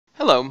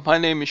Hello, my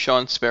name is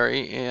Sean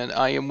Sperry and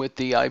I am with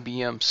the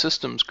IBM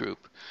Systems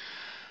Group.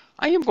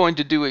 I am going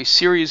to do a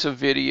series of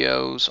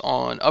videos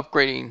on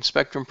upgrading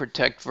Spectrum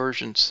Protect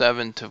version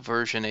 7 to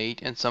version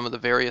 8 and some of the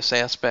various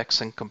aspects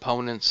and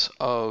components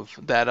of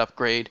that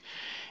upgrade.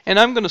 And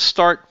I'm going to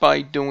start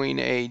by doing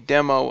a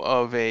demo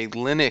of a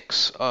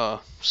Linux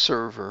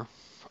server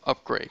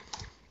upgrade.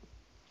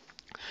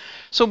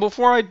 So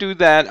before I do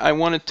that, I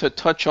wanted to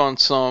touch on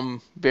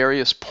some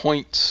various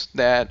points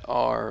that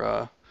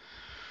are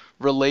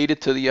related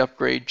to the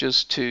upgrade,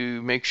 just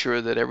to make sure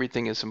that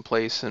everything is in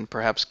place and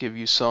perhaps give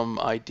you some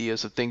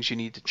ideas of things you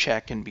need to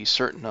check and be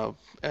certain of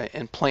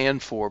and plan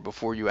for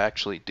before you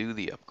actually do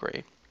the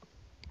upgrade.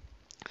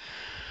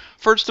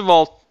 First of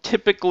all,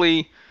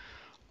 typically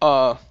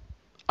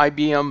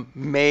IBM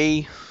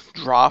may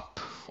drop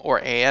or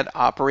add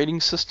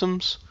operating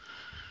systems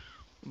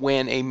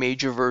when a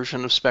major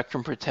version of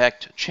Spectrum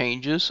Protect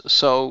changes.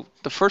 So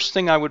the first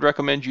thing I would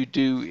recommend you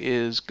do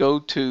is go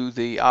to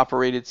the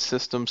operating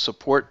system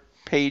support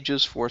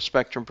pages for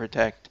Spectrum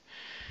Protect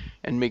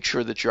and make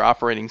sure that your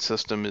operating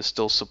system is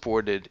still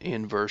supported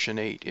in version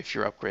 8 if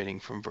you're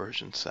upgrading from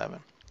version 7.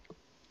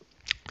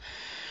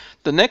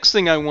 The next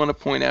thing I want to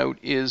point out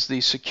is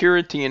the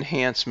security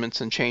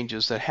enhancements and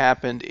changes that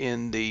happened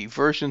in the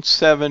version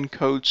 7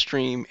 code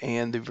stream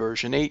and the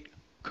version 8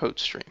 code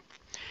stream.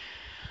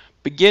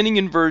 Beginning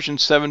in version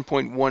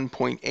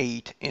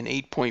 7.1.8 and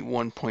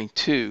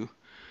 8.1.2,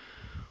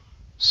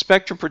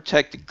 Spectrum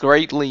Protect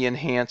greatly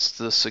enhanced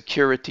the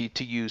security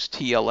to use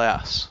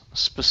TLS,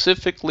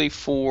 specifically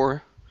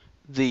for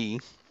the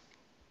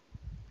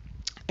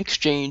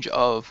exchange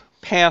of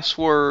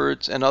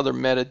passwords and other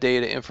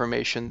metadata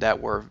information that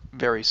were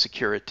very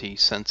security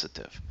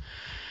sensitive.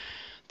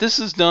 This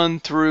is done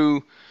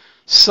through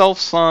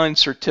self-signed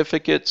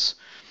certificates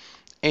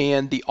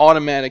and the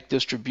automatic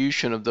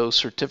distribution of those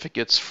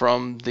certificates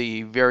from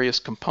the various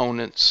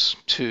components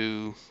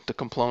to the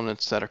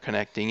components that are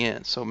connecting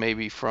in. So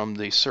maybe from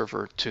the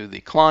server to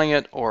the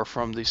client or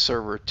from the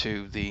server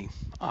to the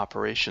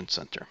operations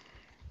center.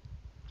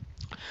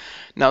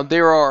 Now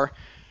there are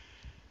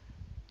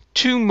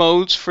two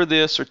modes for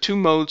this, or two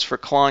modes for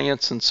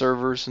clients and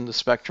servers in the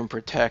Spectrum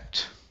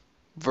Protect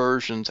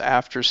versions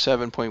after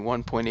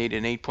 7.1.8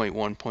 and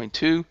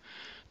 8.1.2.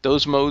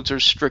 Those modes are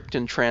strict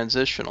and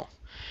transitional.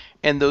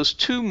 And those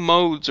two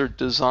modes are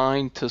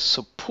designed to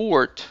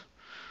support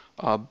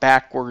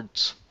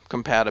backwards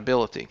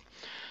compatibility.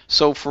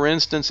 So for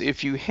instance,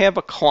 if you have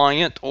a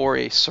client or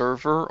a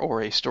server or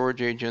a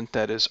storage agent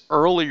that is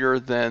earlier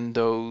than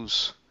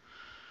those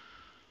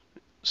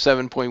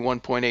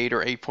 7.1.8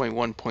 or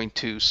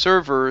 8.1.2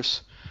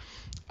 servers,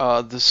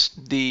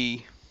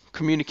 the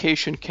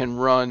communication can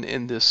run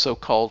in this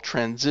so-called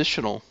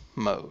transitional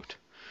mode,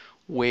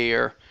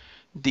 where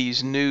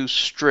these new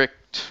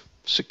strict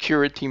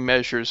security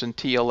measures and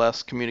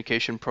TLS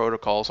communication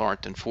protocols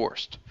aren't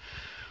enforced.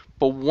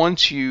 But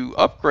once you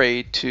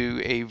upgrade to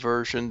a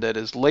version that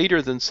is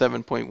later than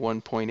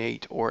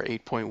 7.1.8 or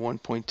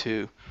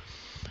 8.1.2,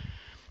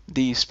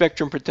 the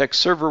Spectrum Protect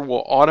server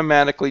will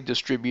automatically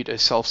distribute a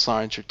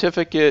self-signed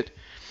certificate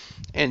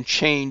and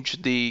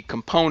change the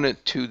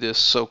component to this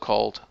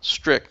so-called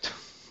strict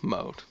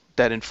mode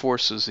that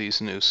enforces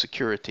these new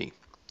security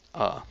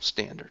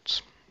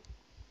standards.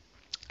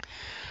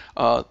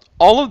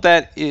 All of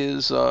that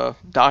is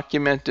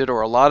documented,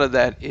 or a lot of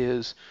that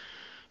is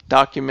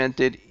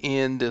documented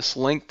in this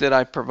link that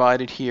I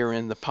provided here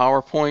in the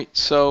PowerPoint.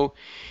 So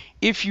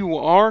if you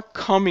are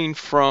coming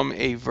from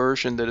a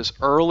version that is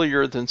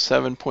earlier than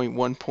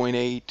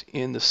 7.1.8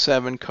 in the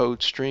 7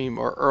 code stream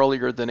or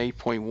earlier than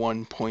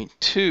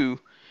 8.1.2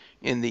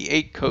 in the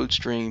 8 code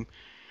stream,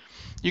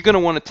 you're going to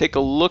want to take a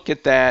look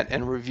at that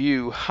and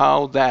review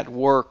how that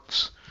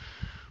works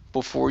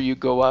before you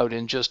go out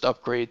and just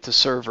upgrade the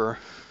server,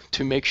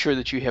 to make sure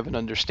that you have an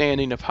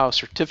understanding of how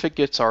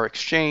certificates are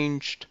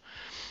exchanged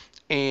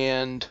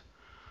and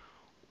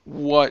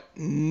what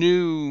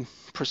new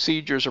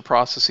procedures or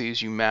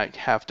processes you might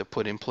have to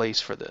put in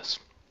place for this.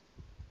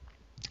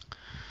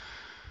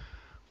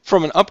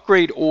 From an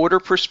upgrade order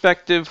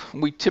perspective,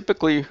 we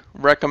typically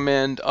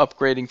recommend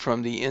upgrading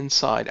from the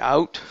inside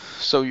out.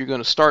 So you're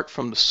going to start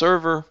from the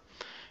server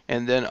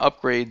and then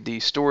upgrade the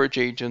storage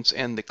agents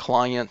and the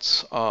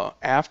clients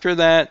after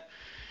that.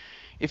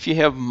 If you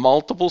have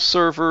multiple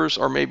servers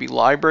or maybe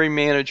library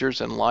managers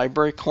and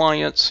library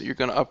clients, you're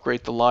going to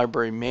upgrade the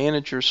library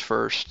managers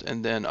first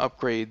and then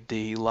upgrade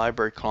the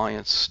library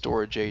clients,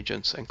 storage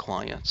agents, and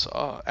clients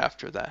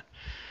after that.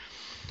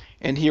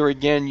 And here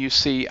again, you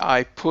see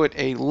I put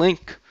a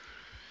link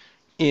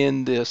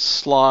in this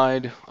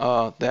slide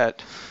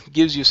that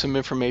gives you some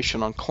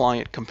information on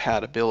client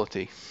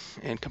compatibility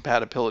and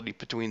compatibility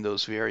between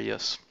those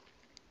various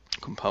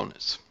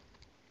components.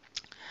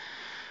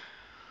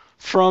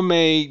 From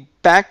a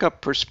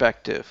backup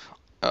perspective,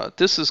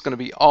 this is going to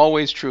be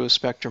always true of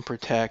Spectrum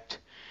Protect.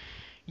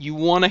 You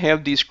want to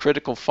have these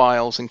critical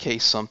files in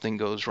case something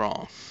goes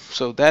wrong.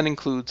 So that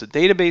includes a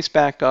database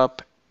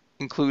backup,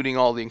 including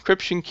all the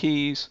encryption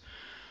keys,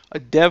 a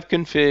dev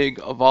config,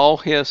 a vol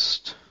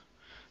hist,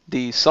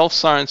 the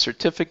self-signed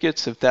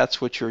certificates, if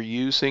that's what you're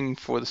using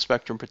for the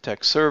Spectrum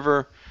Protect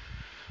server,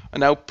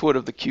 an output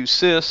of the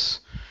QSys,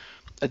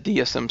 a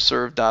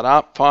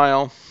dsmserve.op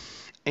file,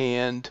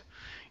 and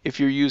if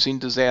you're using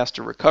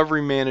Disaster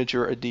Recovery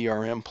Manager, a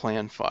DRM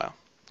plan file.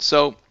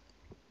 So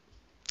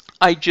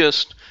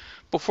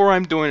before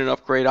I'm doing an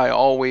upgrade, I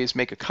always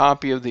make a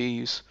copy of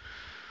these,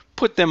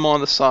 put them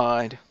on the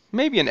side,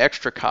 maybe an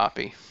extra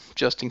copy,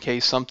 just in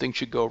case something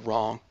should go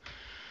wrong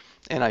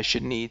and I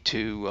should need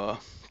to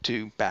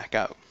back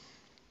out.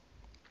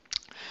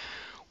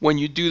 When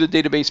you do the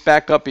database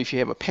backup, if you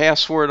have a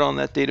password on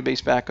that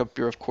database backup,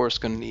 you're of course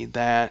going to need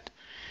that.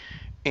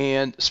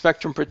 And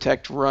Spectrum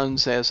Protect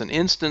runs as an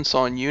instance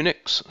on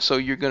Unix, so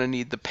you're going to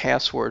need the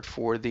password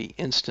for the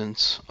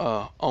instance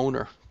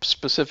owner,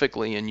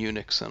 specifically in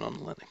Unix and on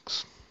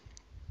Linux.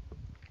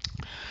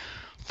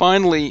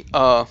 Finally,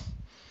 I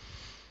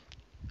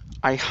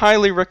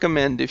highly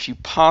recommend, if you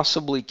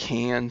possibly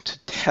can, to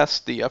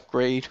test the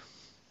upgrade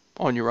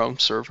on your own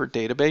server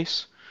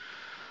database.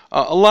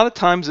 A lot of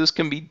times this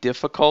can be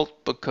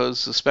difficult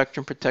because the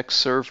Spectrum Protect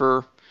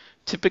server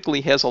typically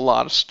has a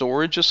lot of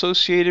storage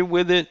associated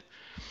with it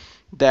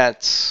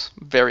that's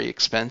very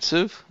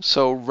expensive.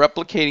 So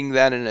replicating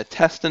that in a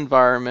test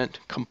environment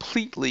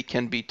completely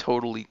can be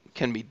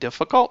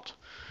difficult.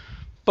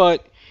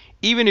 But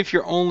even if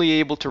you're only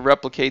able to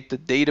replicate the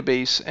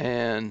database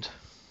and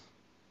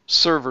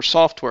server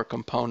software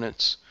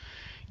components,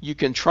 you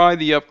can try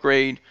the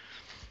upgrade,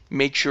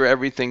 make sure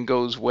everything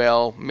goes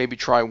well, maybe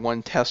try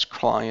one test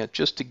client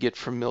just to get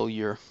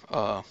familiar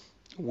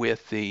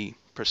with the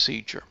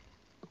procedure.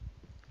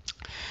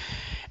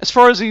 As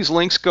far as these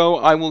links go,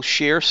 I will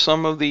share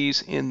some of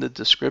these in the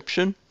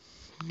description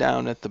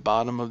down at the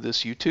bottom of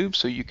this YouTube,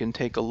 so you can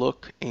take a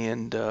look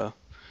and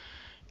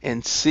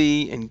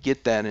see and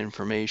get that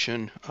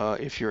information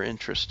if you're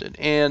interested.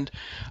 And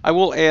I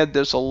will add,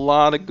 there's a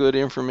lot of good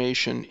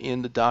information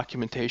in the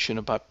documentation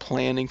about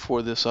planning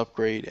for this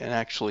upgrade and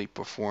actually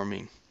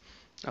performing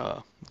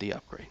the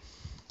upgrade.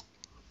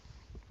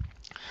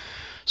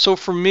 So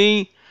for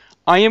me,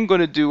 I am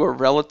going to do a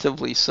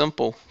relatively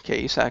simple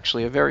case,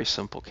 actually a very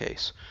simple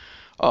case.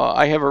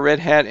 I have a Red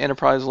Hat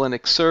Enterprise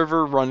Linux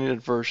server running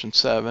at version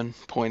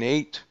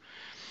 7.8,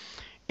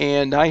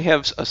 and I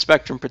have a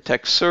Spectrum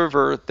Protect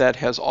server that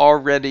has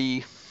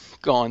already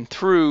gone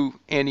through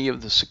any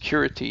of the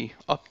security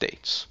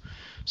updates.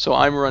 So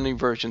I'm running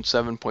version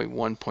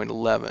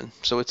 7.1.11,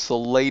 so it's the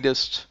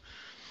latest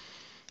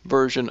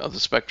version of the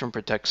Spectrum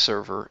Protect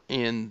server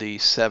in the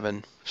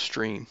 7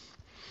 stream.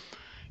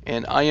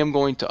 And I am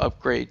going to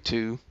upgrade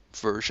to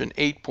version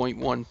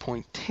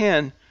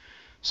 8.1.10.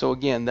 So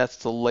again, that's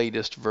the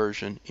latest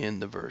version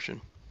in the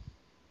version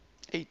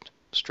 8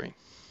 stream.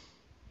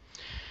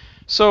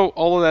 So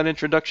all of that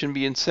introduction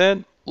being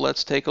said,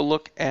 let's take a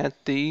look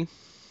at the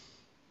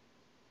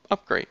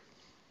upgrade.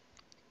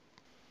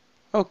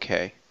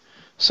 Okay,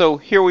 so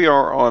here we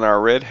are on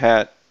our Red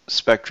Hat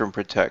Spectrum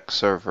Protect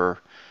server.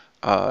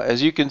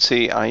 As you can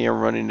see, I am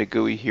running the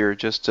GUI here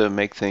just to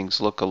make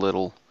things look a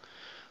little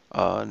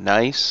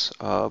nice,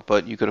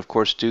 but you could of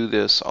course do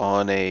this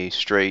on a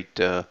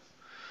straight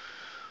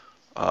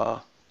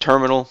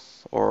terminal,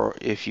 or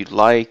if you'd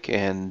like,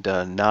 and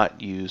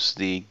not use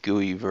the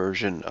GUI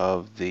version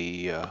of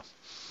the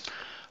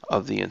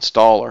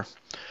installer.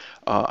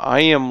 I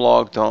am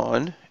logged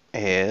on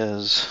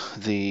as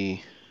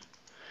the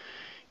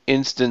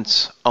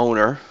instance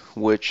owner,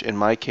 which in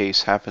my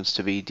case happens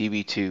to be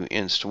db2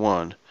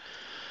 inst1.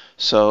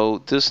 So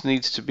this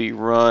needs to be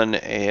run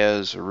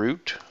as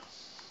root.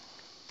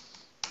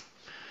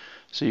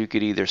 So you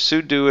could either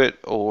sudo it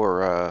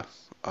or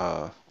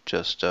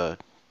just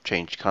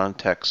change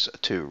context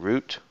to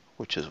root,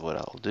 which is what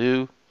I'll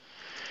do.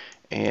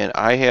 And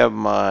I have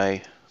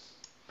my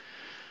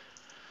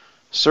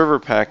server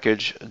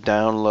package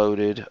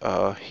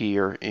downloaded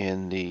here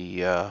in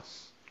the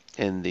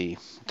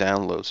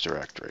downloads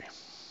directory.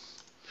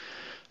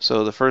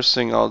 So the first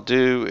thing I'll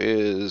do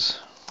is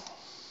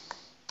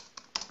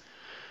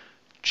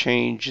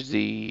change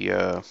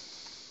the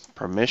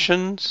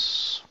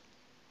permissions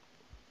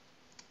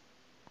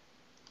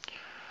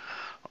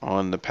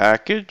on the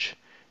package,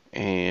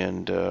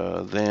 and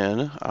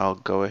then I'll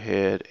go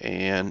ahead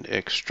and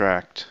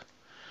extract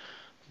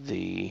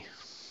the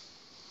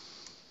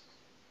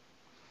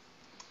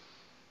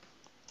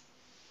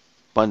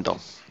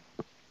bundle.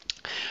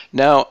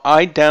 Now,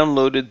 I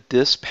downloaded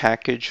this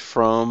package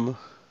from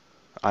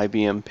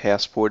IBM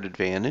Passport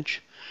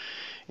Advantage,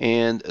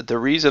 and the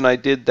reason I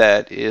did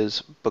that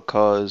is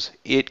because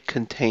it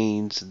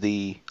contains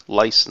the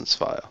license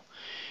file.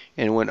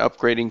 And when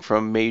upgrading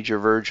from major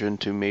version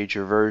to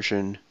major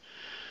version,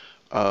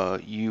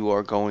 you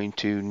are going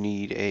to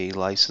need a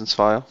license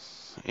file,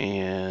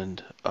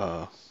 and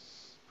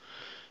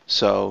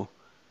so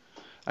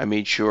I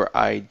made sure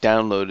I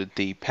downloaded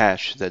the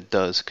patch that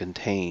does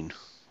contain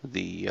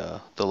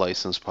the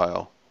license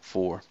file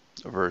for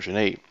version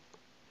 8.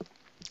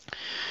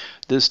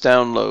 This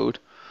download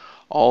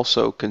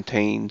also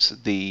contains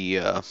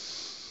the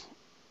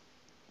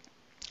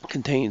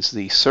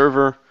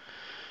server,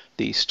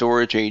 the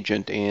storage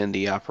agent and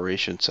the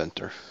operation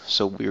center.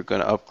 So we're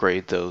going to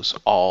upgrade those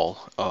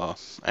all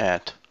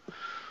at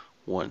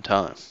one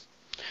time.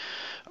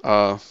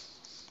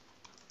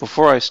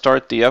 Before I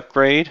start the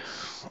upgrade,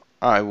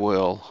 I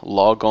will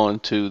log on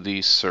to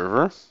the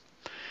server.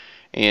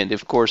 And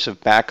of course, if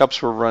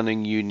backups were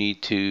running, you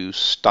need to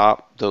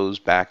stop those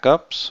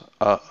backups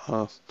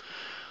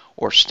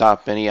or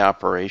stop any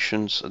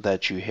operations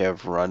that you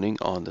have running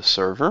on the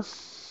server.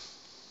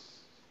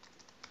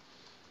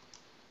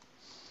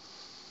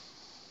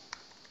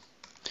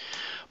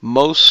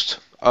 Most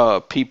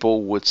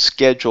people would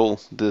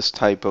schedule this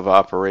type of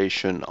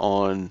operation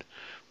on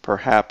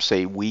perhaps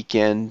a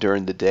weekend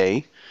during the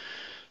day,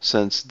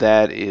 since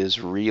that is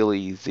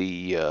really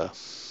the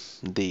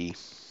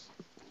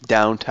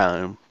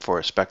downtime for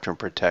a Spectrum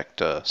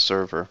Protect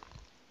server.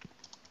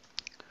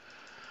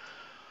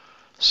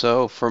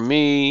 So for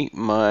me,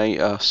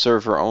 my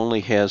server only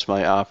has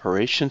my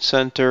operation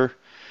center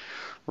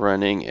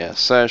running as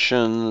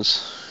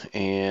sessions,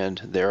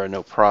 and there are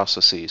no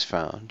processes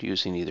found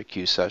using either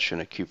qsession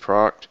or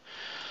qproct.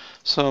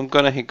 So I'm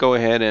going to go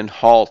ahead and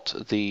halt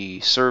the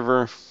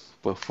server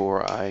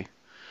before I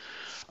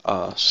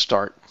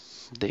start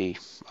the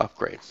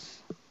upgrade.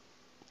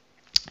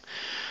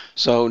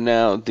 So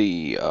now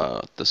the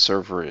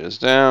server is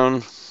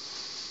down.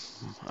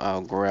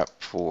 I'll grep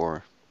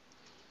for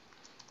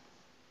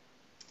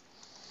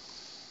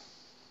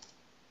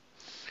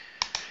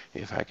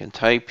if I can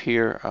type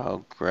here,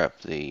 I'll grep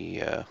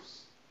the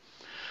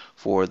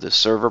for the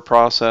server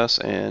process,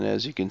 and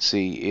as you can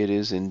see, it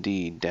is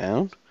indeed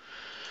down.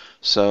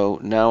 So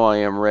now I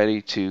am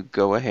ready to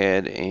go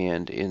ahead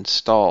and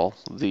install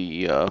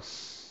the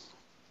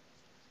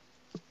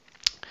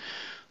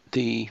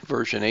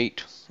version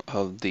 8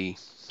 of the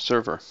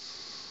server.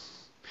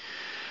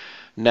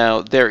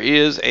 Now there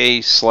is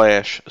a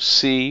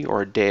 /C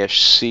or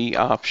 -C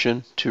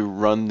option to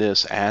run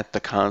this at the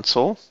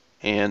console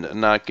and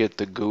not get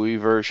the GUI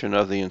version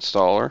of the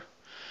installer.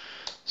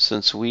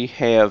 Since we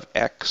have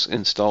X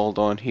installed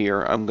on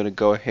here, I'm going to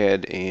go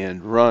ahead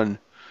and run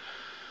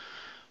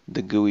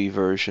the GUI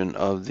version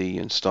of the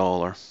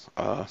installer.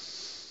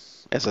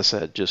 As I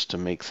said, just to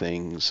make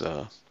things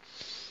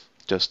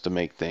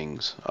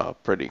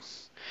pretty.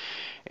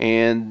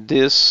 And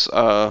this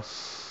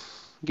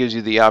gives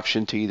you the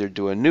option to either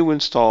do a new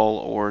install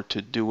or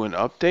to do an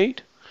update.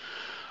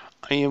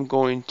 I am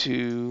going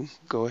to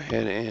go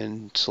ahead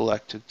and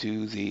select to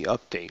do the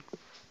update.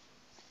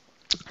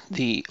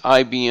 The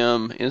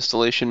IBM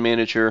Installation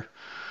Manager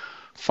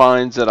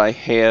finds that I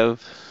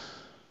have,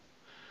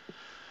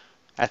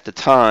 at the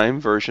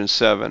time, version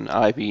 7,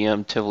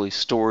 IBM Tivoli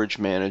Storage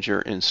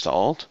Manager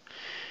installed.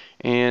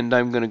 And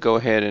I'm going to go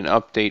ahead and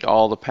update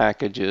all the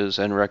packages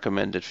and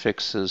recommended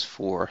fixes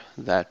for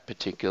that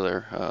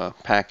particular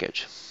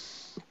package.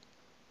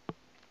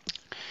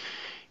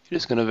 It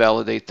is going to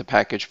validate the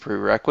package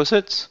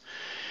prerequisites,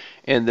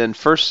 and then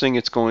first thing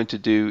it's going to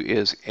do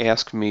is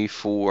ask me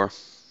for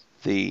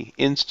the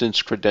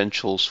instance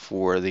credentials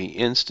for the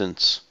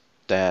instance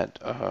that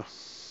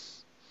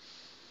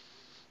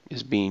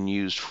is being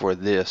used for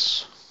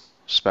this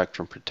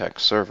Spectrum Protect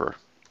server.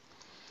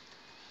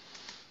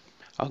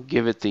 I'll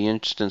give it the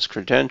instance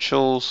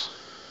credentials,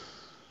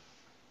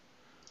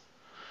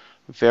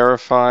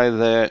 verify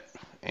that,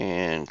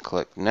 and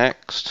click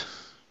Next.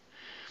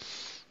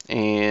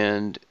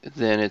 And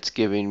then it's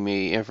giving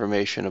me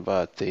information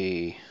about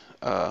the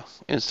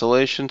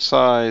installation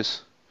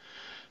size,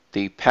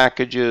 the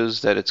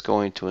packages that it's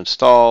going to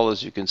install.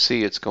 As you can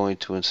see, it's going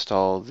to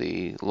install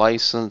the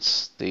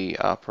license, the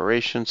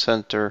operation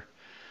center,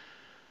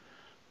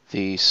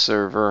 the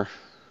server,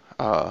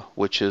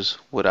 which is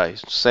what I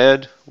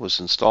said was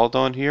installed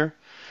on here.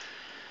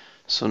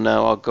 So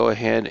now I'll go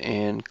ahead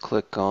and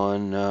click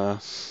on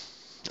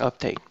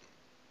update.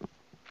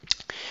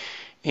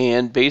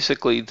 And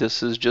basically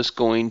this is just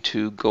going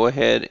to go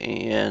ahead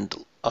and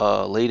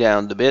lay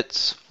down the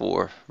bits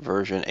for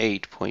version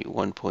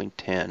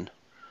 8.1.10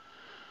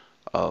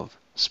 of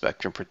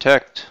Spectrum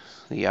Protect,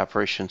 the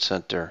Operation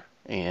Center,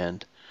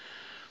 and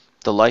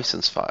the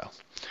license file.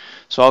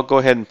 So I'll go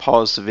ahead and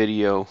pause the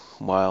video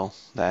while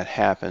that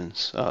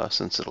happens,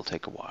 since it'll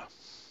take a while.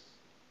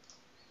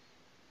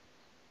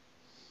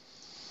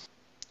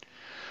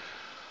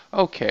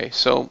 Okay,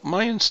 so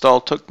my install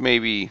took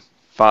maybe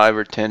 5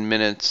 or 10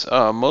 minutes.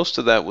 Most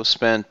of that was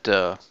spent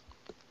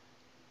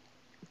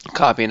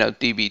copying out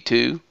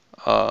DB2,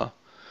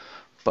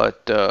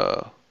 but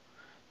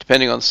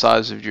depending on the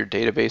size of your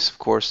database, of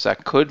course,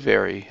 that could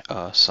vary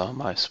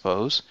some, I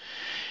suppose.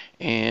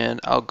 And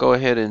I'll go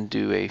ahead and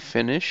do a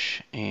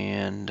finish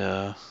and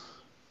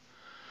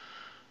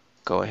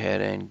go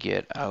ahead and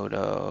get out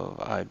of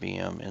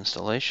IBM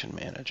Installation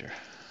Manager.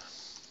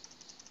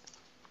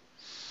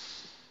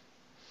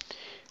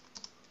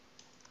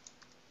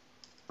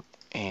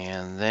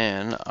 And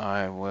then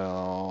I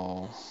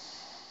will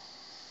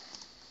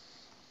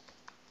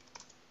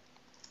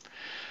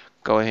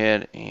go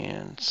ahead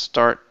and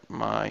start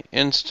my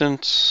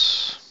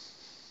instance.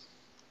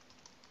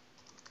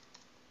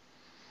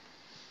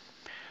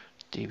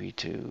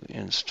 db2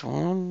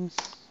 inst1,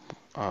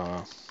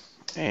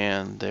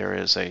 and there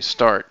is a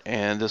start,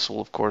 and this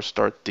will of course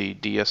start the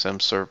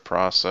DSM serve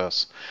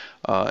process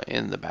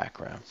in the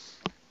background.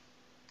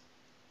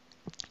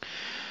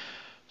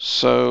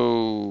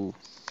 So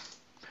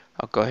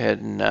I'll go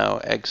ahead and now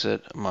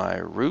exit my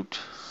root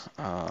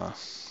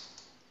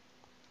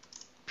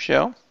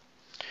shell.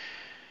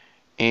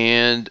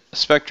 And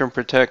Spectrum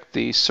Protect,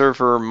 the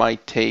server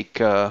might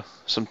take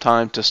some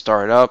time to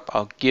start up.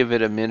 I'll give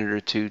it a minute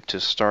or two to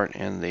start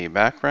in the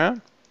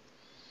background.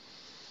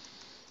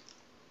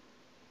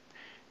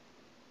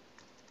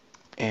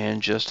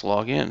 And just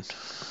log in.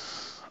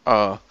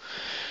 The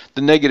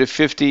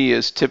 -50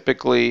 is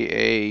typically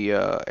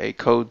a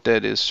code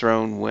that is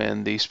thrown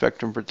when the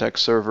Spectrum Protect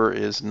server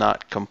is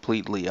not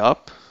completely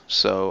up.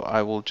 So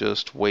I will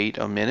just wait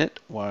a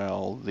minute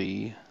while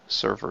the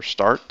server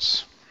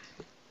starts.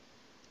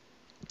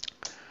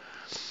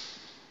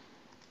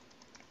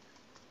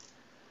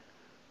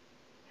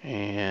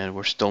 And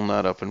we're still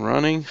not up and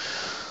running.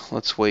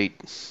 Let's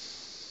wait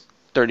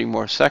 30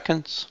 more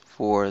seconds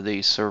for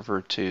the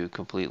server to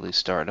completely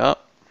start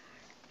up.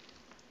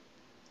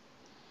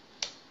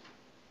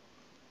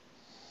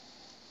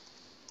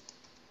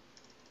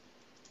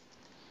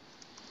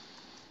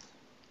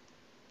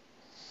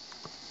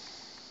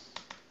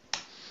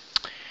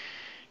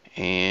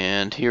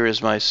 And here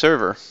is my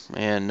server,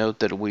 and note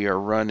that we are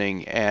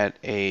running at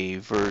a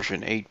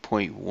version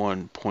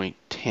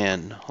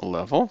 8.1.10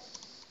 level.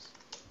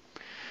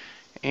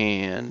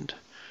 And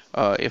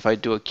if I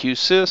do a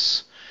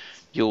qsys,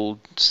 you'll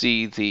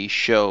see the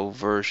show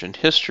version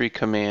history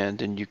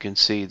command, and you can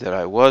see that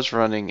I was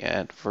running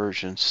at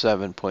version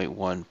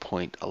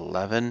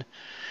 7.1.11,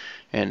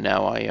 and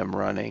now I am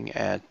running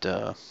at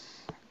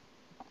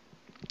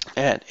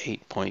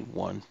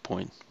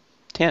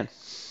 8.1.10.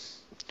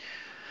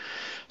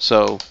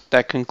 So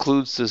that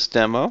concludes this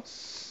demo.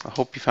 I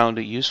hope you found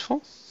it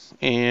useful,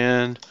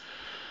 and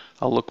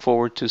I'll look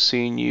forward to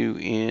seeing you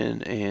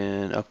in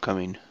an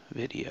upcoming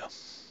video.